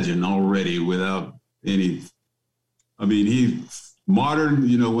a legend already without any. I mean, he's modern.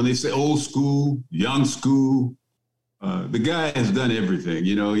 When they say old school, young school, the guy has done everything.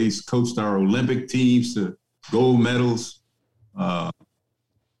 He's coached our Olympic teams to gold medals.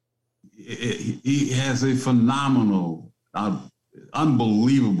 He has a phenomenal,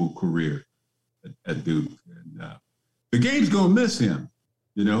 unbelievable career at Duke. And the game's gonna miss him.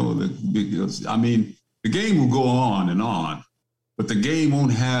 Because the game will go on, but the game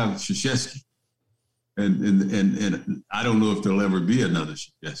won't have Krzyzewski. And I don't know if there'll ever be another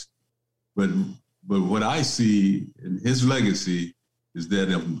Krzyzewski. But what I see in his legacy is that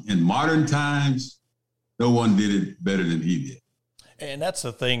in modern times, no one did it better than he did. And that's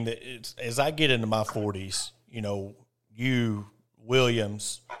the thing that as I get into my 40s, you,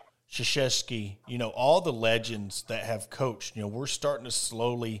 Williams, Krzyzewski, all the legends that have coached, we're starting to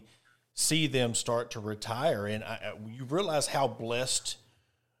slowly see them start to retire. And you realize how blessed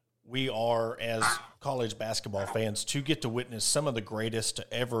we are as college basketball fans to get to witness some of the greatest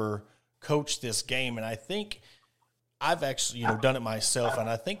to ever coach this game. And I think I've actually, done it myself. And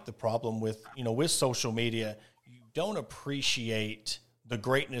I think the problem with social media, you don't appreciate the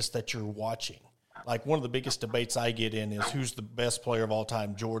greatness that you're watching. Like one of the biggest debates I get in is who's the best player of all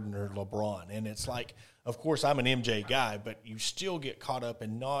time, Jordan or LeBron? And it's like, of course, I'm an MJ guy, but you still get caught up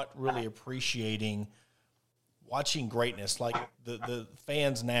in not really appreciating watching greatness. Like the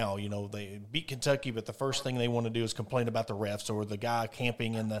fans now, they beat Kentucky, but the first thing they want to do is complain about the refs or the guy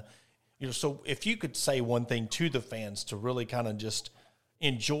camping in the, so if you could say one thing to the fans to really kind of just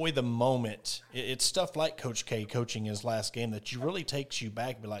enjoy the moment, it's stuff like Coach K coaching his last game that really takes you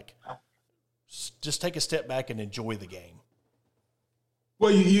back and be like, just take a step back and enjoy the game.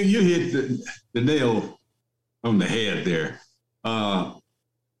 Well, you hit the nail on the head there. I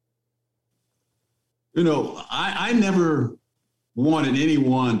never wanted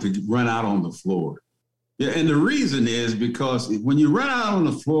anyone to run out on the floor. Yeah, and the reason is because when you run out on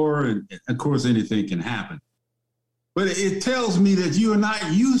the floor, and of course anything can happen, but it tells me that you are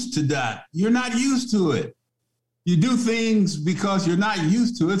not used to that. You're not used to it. You do things because you're not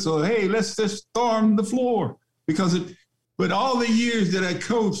used to it. So, hey, let's just storm the floor. But all the years that I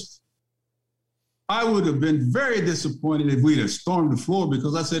coached, I would have been very disappointed if we'd have stormed the floor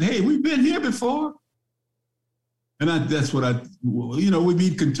because I said, hey, we've been here before. And that's what we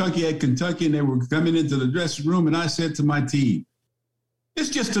beat Kentucky at Kentucky, and they were coming into the dressing room, and I said to my team, it's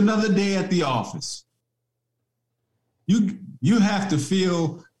just another day at the office. You have to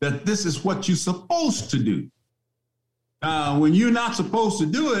feel that this is what you're supposed to do. When you're not supposed to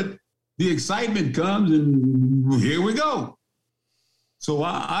do it, the excitement comes, and here we go. So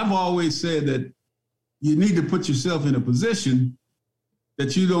I've always said that you need to put yourself in a position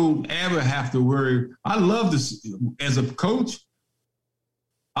that you don't ever have to worry. I love this as a coach.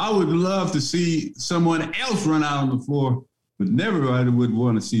 I would love to see someone else run out on the floor, but never I would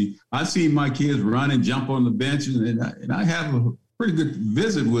want to see. I see my kids run and jump on the bench, and I have a pretty good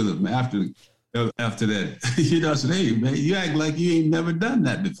visit with them after that. I said, hey man, you act like you ain't never done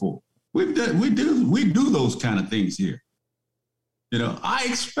that before. We do those kind of things here. I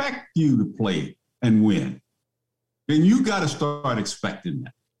expect you to play and win. And you got to start expecting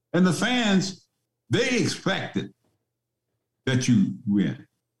that. And the fans, they expect it, that you win.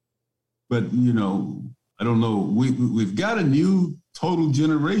 But, I don't know. We've got a new total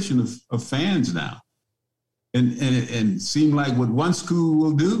generation of fans now. And it seemed like what one school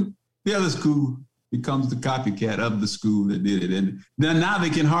will do, the other school becomes the copycat of the school that did it. And then now they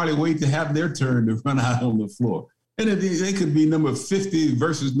can hardly wait to have their turn to run out on the floor. And they could be number 50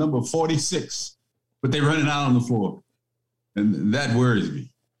 versus number 46. But they're running out on the floor, and that worries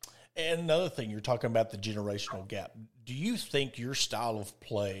me. And another thing, you're talking about the generational gap. Do you think your style of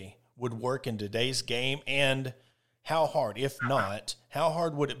play would work in today's game? And how hard, if not, how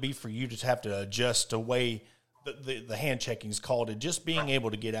hard would it be for you to have to adjust the way the hand checking is called and just being able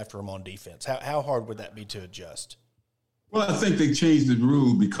to get after them on defense? How hard would that be to adjust? Well, I think they changed the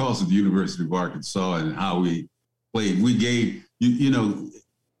rule because of the University of Arkansas and how we played. We gave,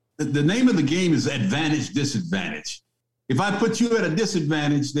 the name of the game is advantage, disadvantage. If I put you at a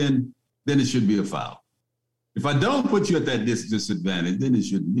disadvantage, then it should be a foul. If I don't put you at that disadvantage, then it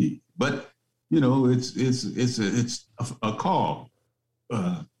shouldn't be. But it's a call.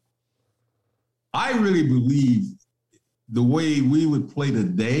 I really believe the way we would play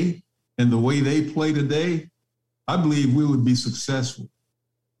today and the way they play today, I believe we would be successful.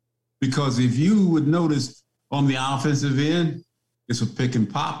 Because if you would notice on the offensive end, it's a pick and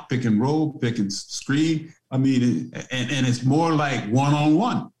pop, pick and roll, pick and screen. I mean, and it's more like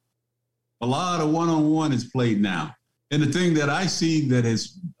one-on-one. A lot of one-on-one is played now. And the thing that I see that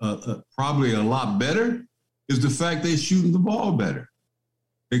is probably a lot better is the fact they're shooting the ball better.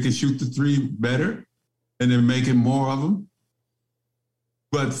 They can shoot the three better, and they're making more of them.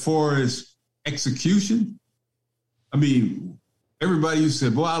 But for its execution, I mean, everybody used to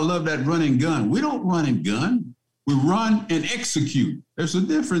say, boy, I love that run and gun. We don't run and gun. We run and execute. There's a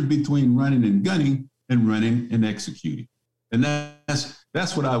difference between running and gunning and running and executing. And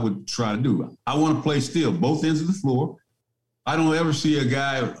that's what I would try to do. I want to play still, both ends of the floor. I don't ever see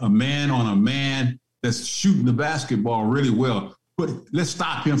a man on a man that's shooting the basketball really well. But let's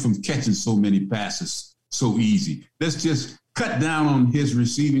stop him from catching so many passes so easy. Let's just cut down on his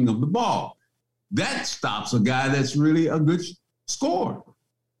receiving of the ball. That stops a guy that's really a good scorer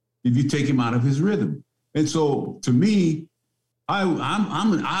if you take him out of his rhythm. And so, to me,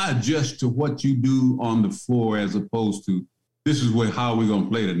 I adjust to what you do on the floor as opposed to this is how we're going to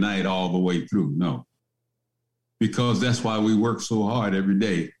play tonight all the way through. No, because that's why we work so hard every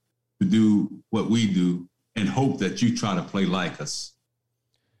day to do what we do and hope that you try to play like us.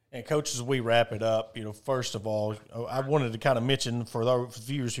 And, Coach, as we wrap it up, first of all, I wanted to kind of mention for the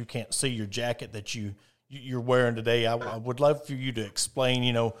viewers who can't see your jacket that you're wearing today. I would love for you to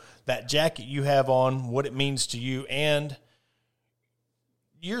explain, that jacket you have on, what it means to you, and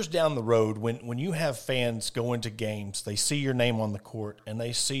years down the road when you have fans go into games, they see your name on the court and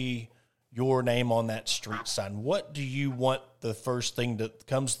they see your name on that street sign. What do you want the first thing that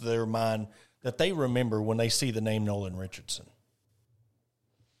comes to their mind that they remember when they see the name Nolan Richardson?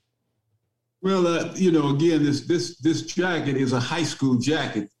 Well, again, this jacket is a high school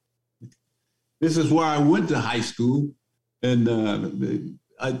jacket. This is where I went to high school, and the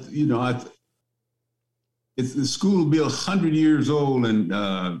school will be 100 years old in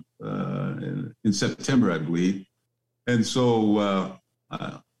September, I believe. And so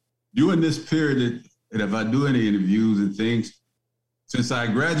during this period, that if I do any interviews and things, since I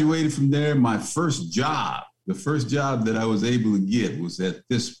graduated from there, my first job, the first job that I was able to get was at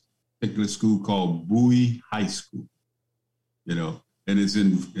this particular school called Bowie High School, and it's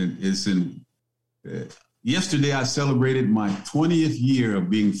in yesterday I celebrated my 20th year of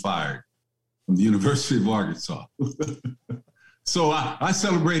being fired from the University of Arkansas. So I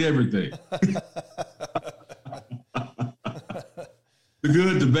celebrate everything. The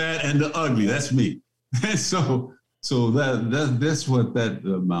good, the bad, and the ugly. That's me. And so So that's what that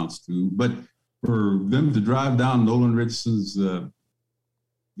amounts to. But for them to drive down Nolan Richardson's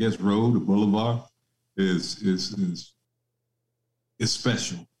road, the boulevard, is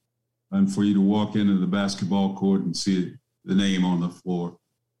special. And for you to walk into the basketball court and see the name on the floor,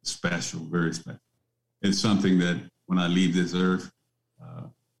 special, very special. It's something that when I leave this earth,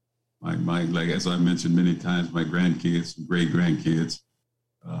 my like as I mentioned many times, my grandkids and great grandkids,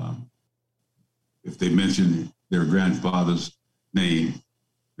 if they mention their grandfather's name,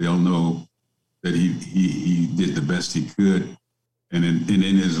 they'll know that he did the best he could, and in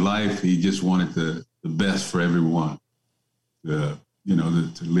his life he just wanted the best for everyone, to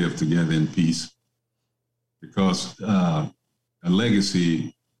live together in peace. Because a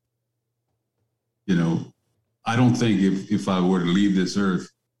legacy, I don't think if I were to leave this earth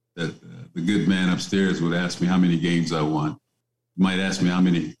that the good man upstairs would ask me how many games I won. He might ask me how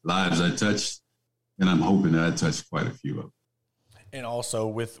many lives I touched, and I'm hoping that I touched quite a few of them. And also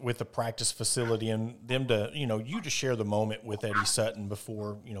with the practice facility and them to, you to share the moment with Eddie Sutton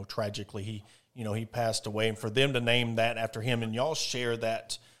before, tragically he passed away, and for them to name that after him, and y'all share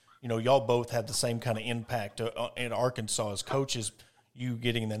that, y'all both had the same kind of impact in Arkansas as coaches, you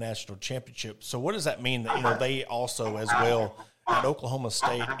getting the national championship. So what does that mean that, they also as well at Oklahoma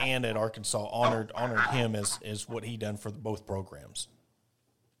State and at Arkansas honored him as what he done for both programs?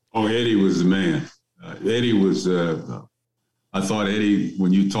 Oh, Eddie was the man. Eddie was, I thought Eddie,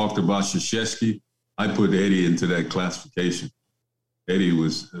 when you talked about Krzyzewski, I put Eddie into that classification. Eddie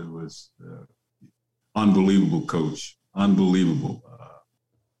was unbelievable coach, unbelievable.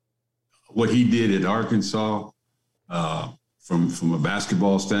 What he did at Arkansas, from a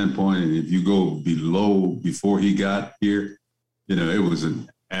basketball standpoint, and if you go before he got here, it was an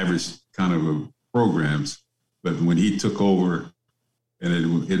average kind of programs. But when he took over,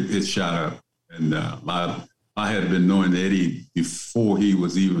 and it shot up. And I had been knowing Eddie before he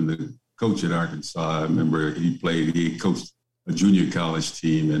was even the coach at Arkansas. I remember he coached a junior college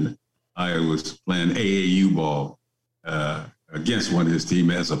team, and I was playing AAU ball against one of his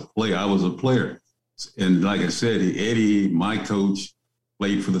team as a player. I was a player. And like I said, Eddie, my coach,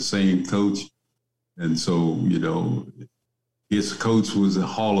 played for the same coach. And so, his coach was a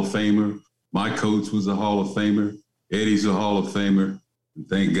Hall of Famer. My coach was a Hall of Famer. Eddie's a Hall of Famer. And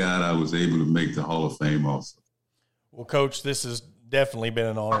thank God I was able to make the Hall of Fame also. Well, Coach, this has definitely been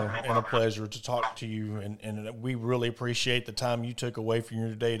an honor and a pleasure to talk to you. And we really appreciate the time you took away from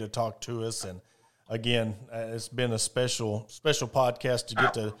your day to talk to us. And, again, it's been a special podcast to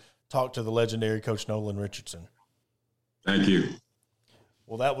get to talk to the legendary Coach Nolan Richardson. Thank you.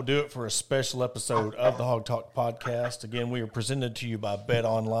 Well, that will do it for a special episode of the Hog Talk podcast. Again, we are presented to you by Bet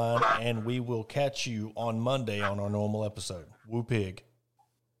Online, and we will catch you on Monday on our normal episode. Woo Pig.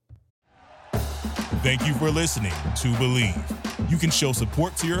 Thank you for listening to Believe. You can show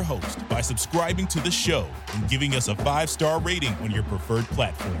support to your host by subscribing to the show and giving us a 5-star rating on your preferred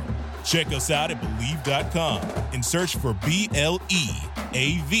platform. Check us out at Believe.com and search for BLEAV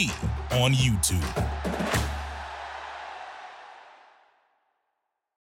on YouTube.